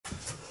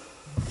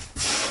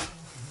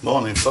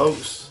Morning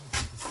folks,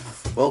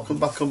 welcome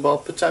back on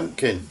board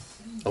Potemkin.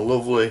 A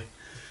lovely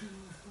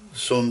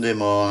Sunday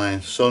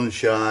morning,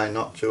 sunshine,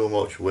 not too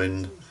much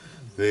wind,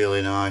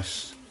 really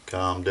nice,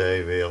 calm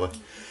day really.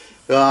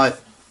 Right,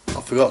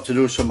 I forgot to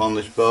do something on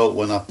this boat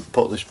when I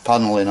put this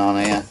panelling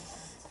on here.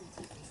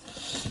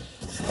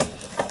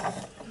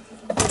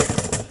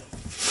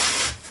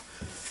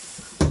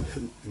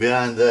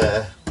 Behind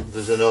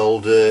there's an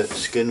old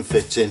skin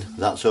fitting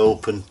that's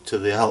open to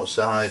the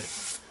outside,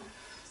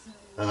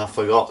 and I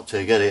forgot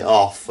to get it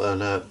off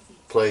and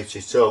plate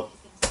it up,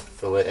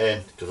 fill it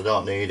in, because I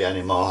don't need it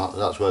anymore.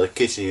 That's where the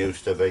kitchen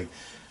used to be,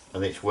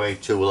 and it's way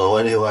too low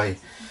anyway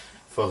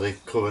for the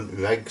current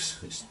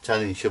regs. It's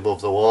 10 inch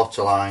above the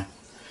waterline.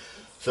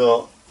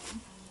 So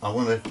I'm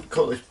going to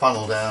cut this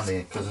panel down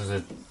here because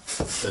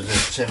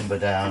there's a timber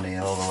down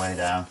here all the way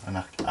down, and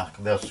I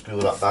can be able to screw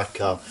that back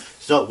on.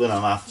 It's not going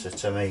to matter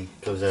to me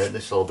because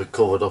this will be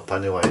covered up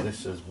anyway.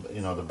 This is,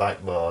 you know, the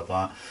backboard,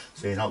 right?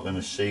 So you're not going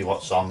to see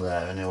what's on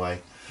there anyway.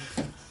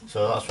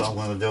 So that's what I'm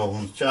going to do. I'm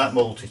going to try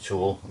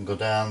multi-tool and go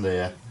down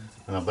there,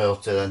 and I'll be able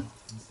to then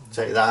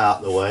take that out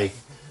of the way,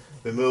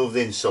 remove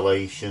the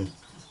insulation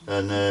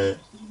and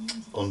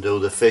undo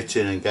the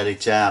fitting and get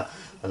it out,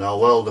 and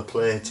I'll weld the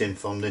plate in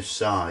from this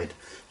side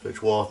so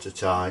it's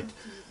watertight.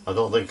 I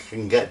don't think I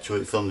can get to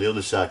it from the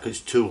other side because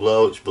it's too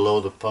low, it's below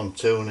the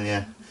pontoon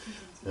here.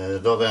 I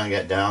don't think I can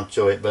get down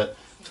to it, but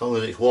as long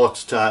as it's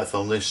watertight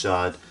from this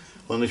side,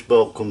 when this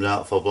boat comes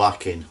out for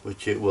blacking,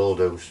 which it will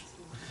do,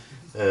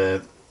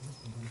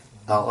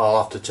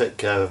 I'll have to take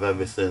care of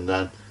everything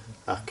then.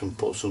 I can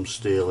put some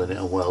steel in it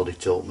and weld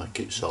it up, make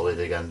it solid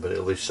again, but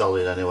it'll be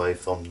solid anyway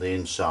from the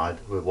inside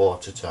with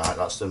watertight.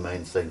 That's the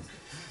main thing.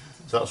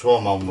 So that's what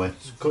I'm on with,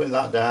 so cutting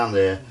that down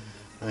there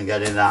and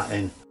getting that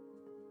in.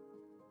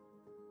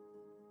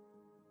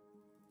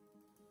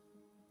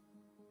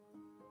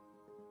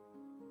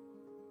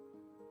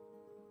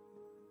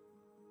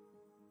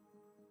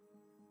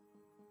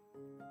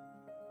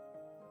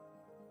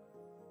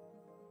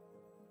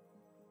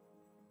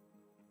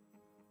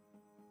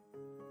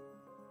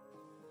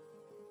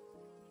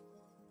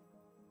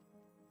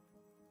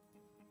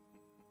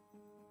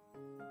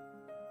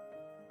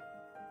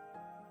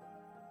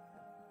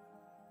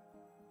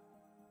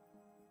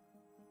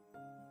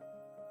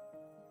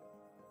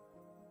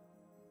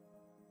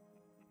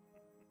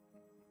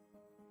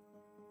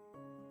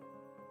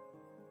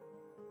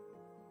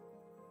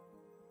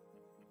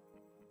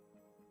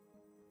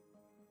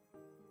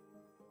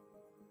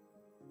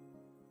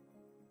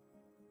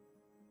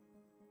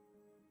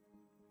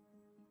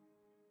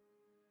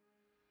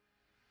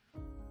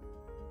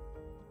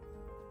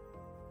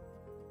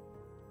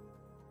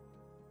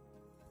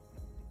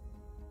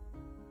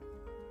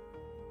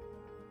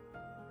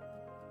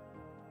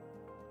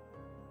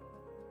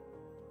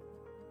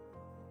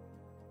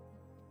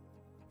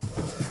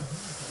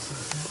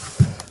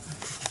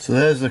 So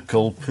there's the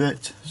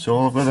culprit, so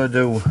all I've got to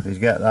do is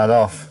get that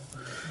off.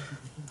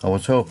 I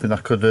was hoping I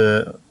could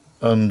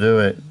undo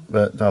it,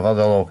 but I've had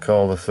a look,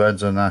 all the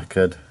threads are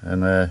knackered,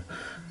 and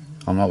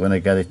I'm not going to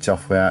get it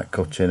off without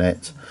cutting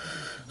it.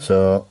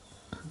 So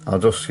I'll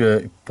just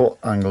put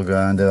angle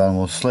grinder on,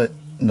 we'll slip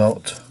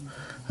nut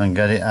and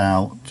get it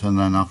out, and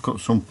then I'll cut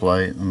some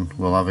plate and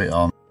we'll have it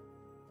on.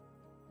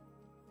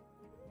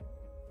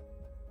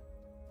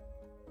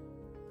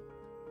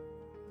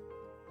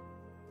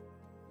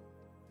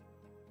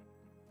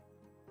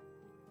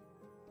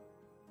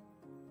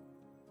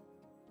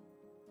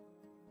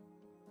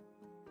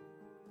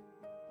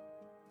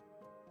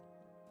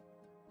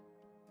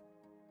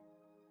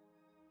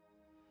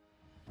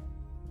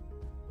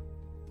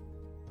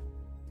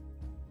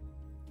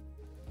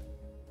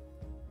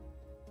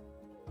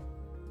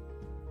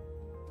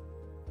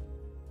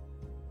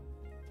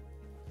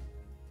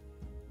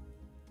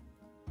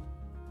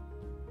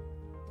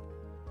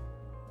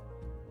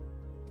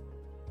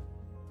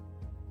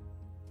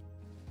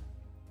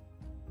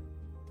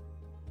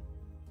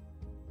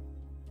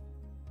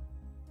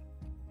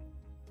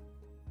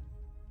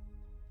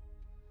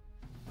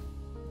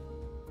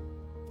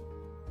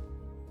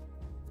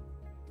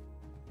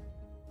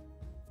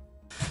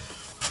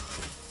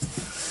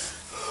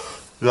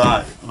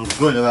 Right, I'm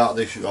going about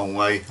this wrong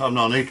way. I've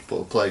no need to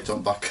put a plate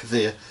on back of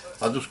there.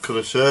 I just cut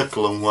a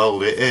circle and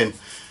weld it in,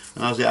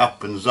 and as it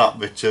happens that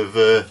bit of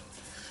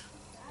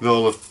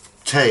roll of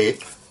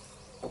tape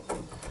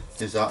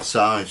is that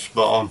size,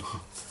 spot on.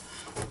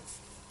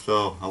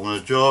 So I'm going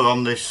to draw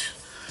on this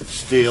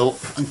steel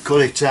and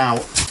cut it out.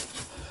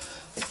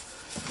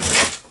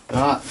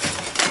 Right,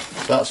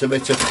 that's a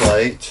bit of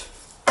plate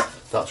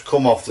that's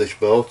come off this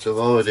boat. I've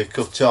already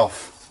cut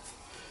off,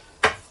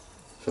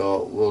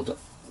 so we'll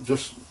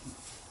just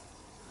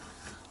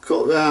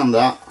cut round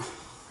that.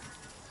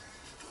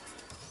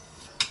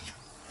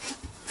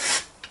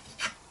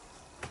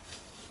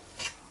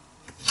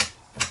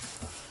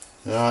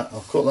 Right,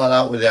 I'll cut that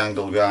out with the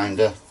angle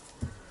grinder,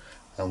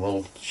 and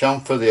we'll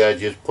chamfer the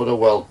edges, put a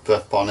weld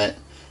prep on it,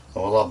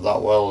 and we'll have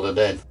that welded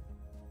in.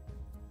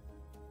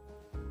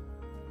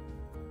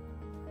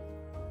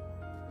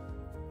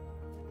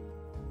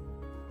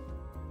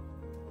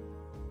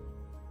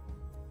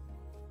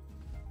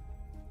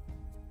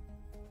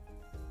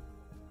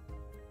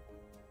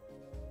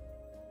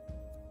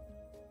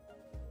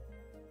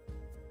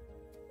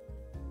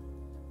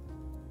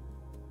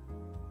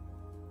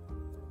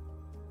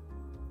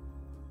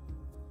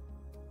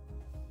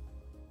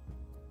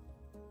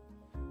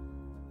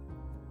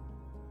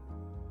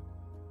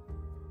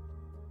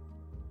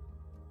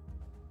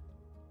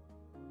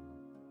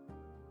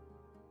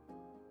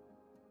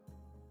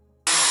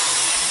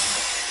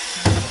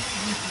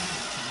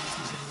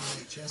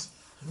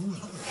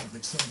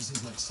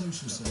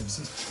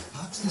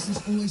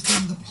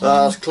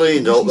 That's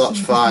cleaned up, that's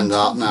fine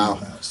that now.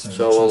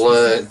 So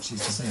we'll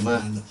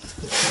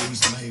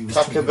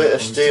tack a bit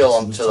of steel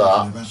onto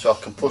that so I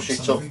can push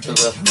it up to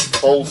the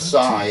whole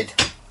side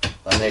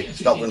and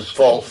it's not going to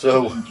fall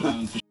through.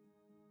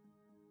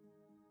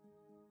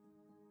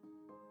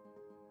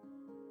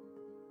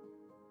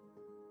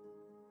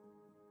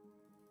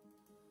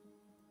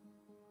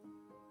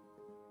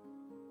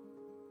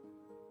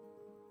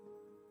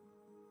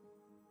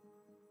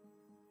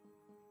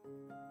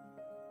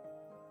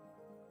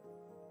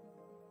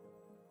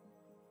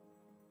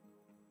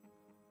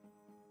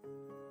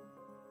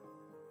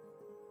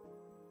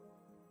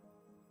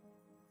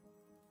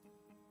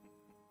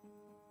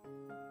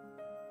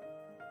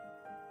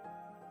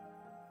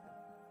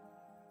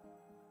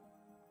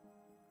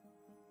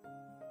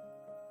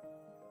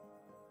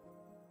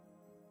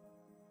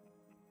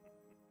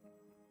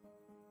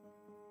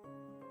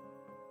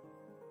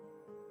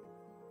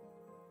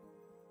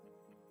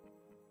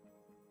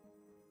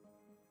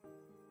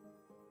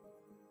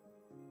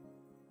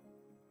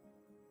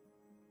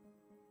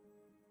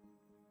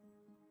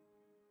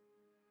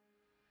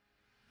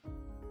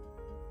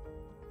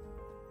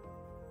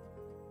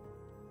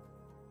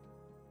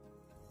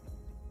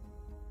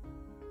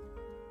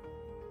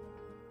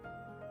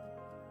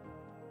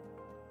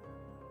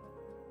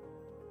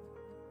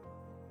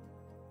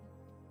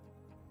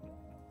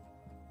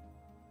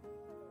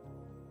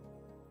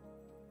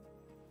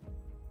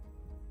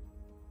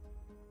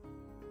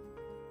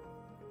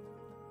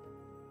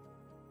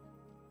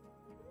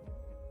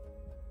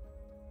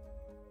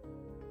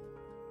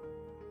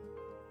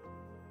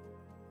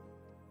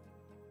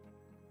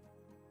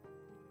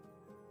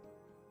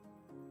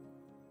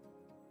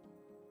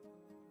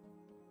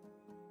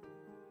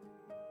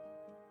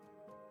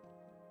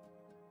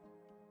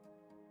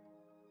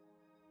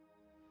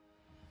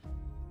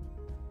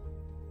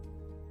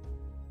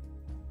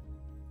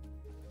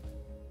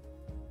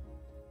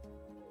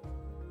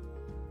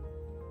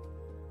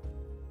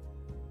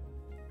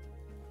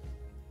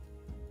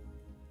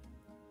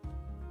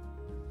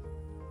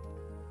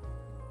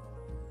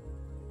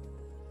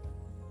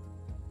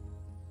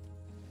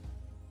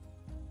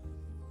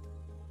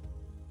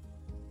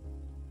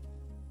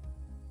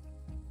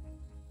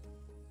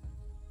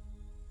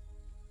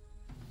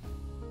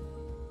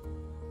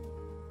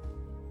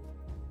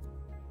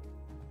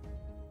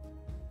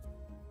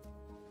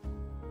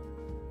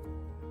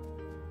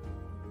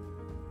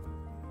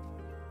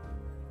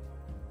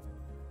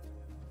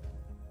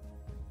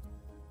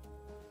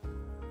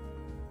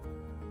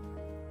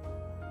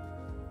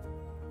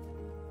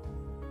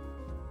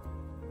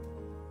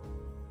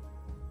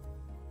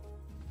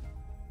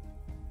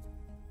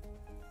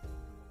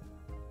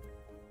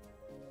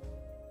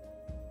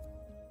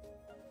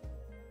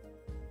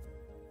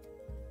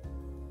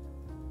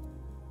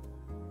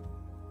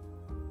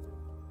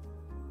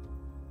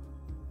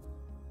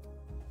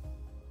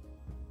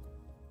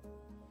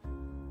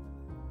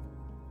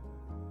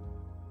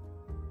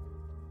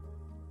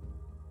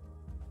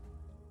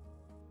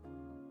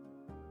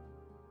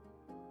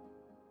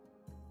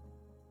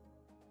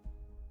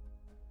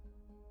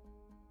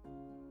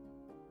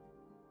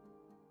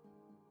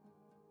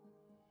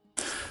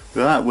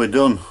 Right, we're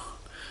done.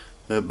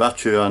 The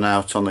battery ran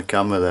out on the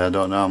camera there. I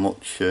don't know how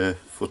much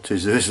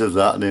footage there is of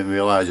that. I didn't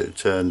realise it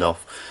turned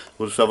off.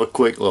 We'll just have a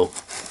quick look.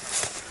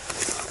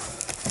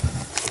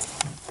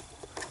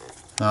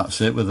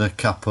 That's it with the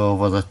cap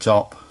over the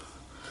top.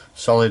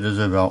 Solid as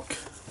a rock.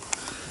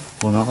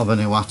 Will not have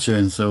any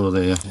watering through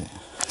there.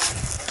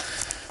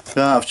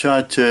 Right, I've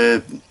tried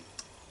to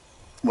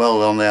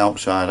weld on the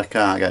outside. I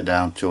can't get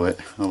down to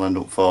it. I'll end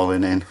up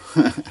falling in.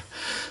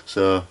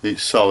 So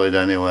it's solid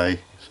anyway.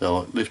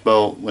 So this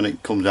bolt, when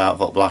it comes out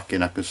for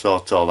blacking, I can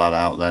sort all that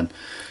out then,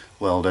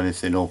 weld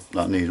anything up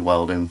that needs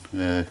welding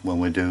when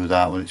we do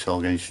that, when it's all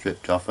getting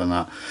stripped off and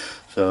that.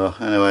 So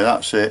anyway,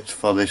 that's it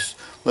for this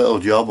little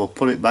job. We'll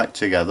put it back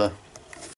together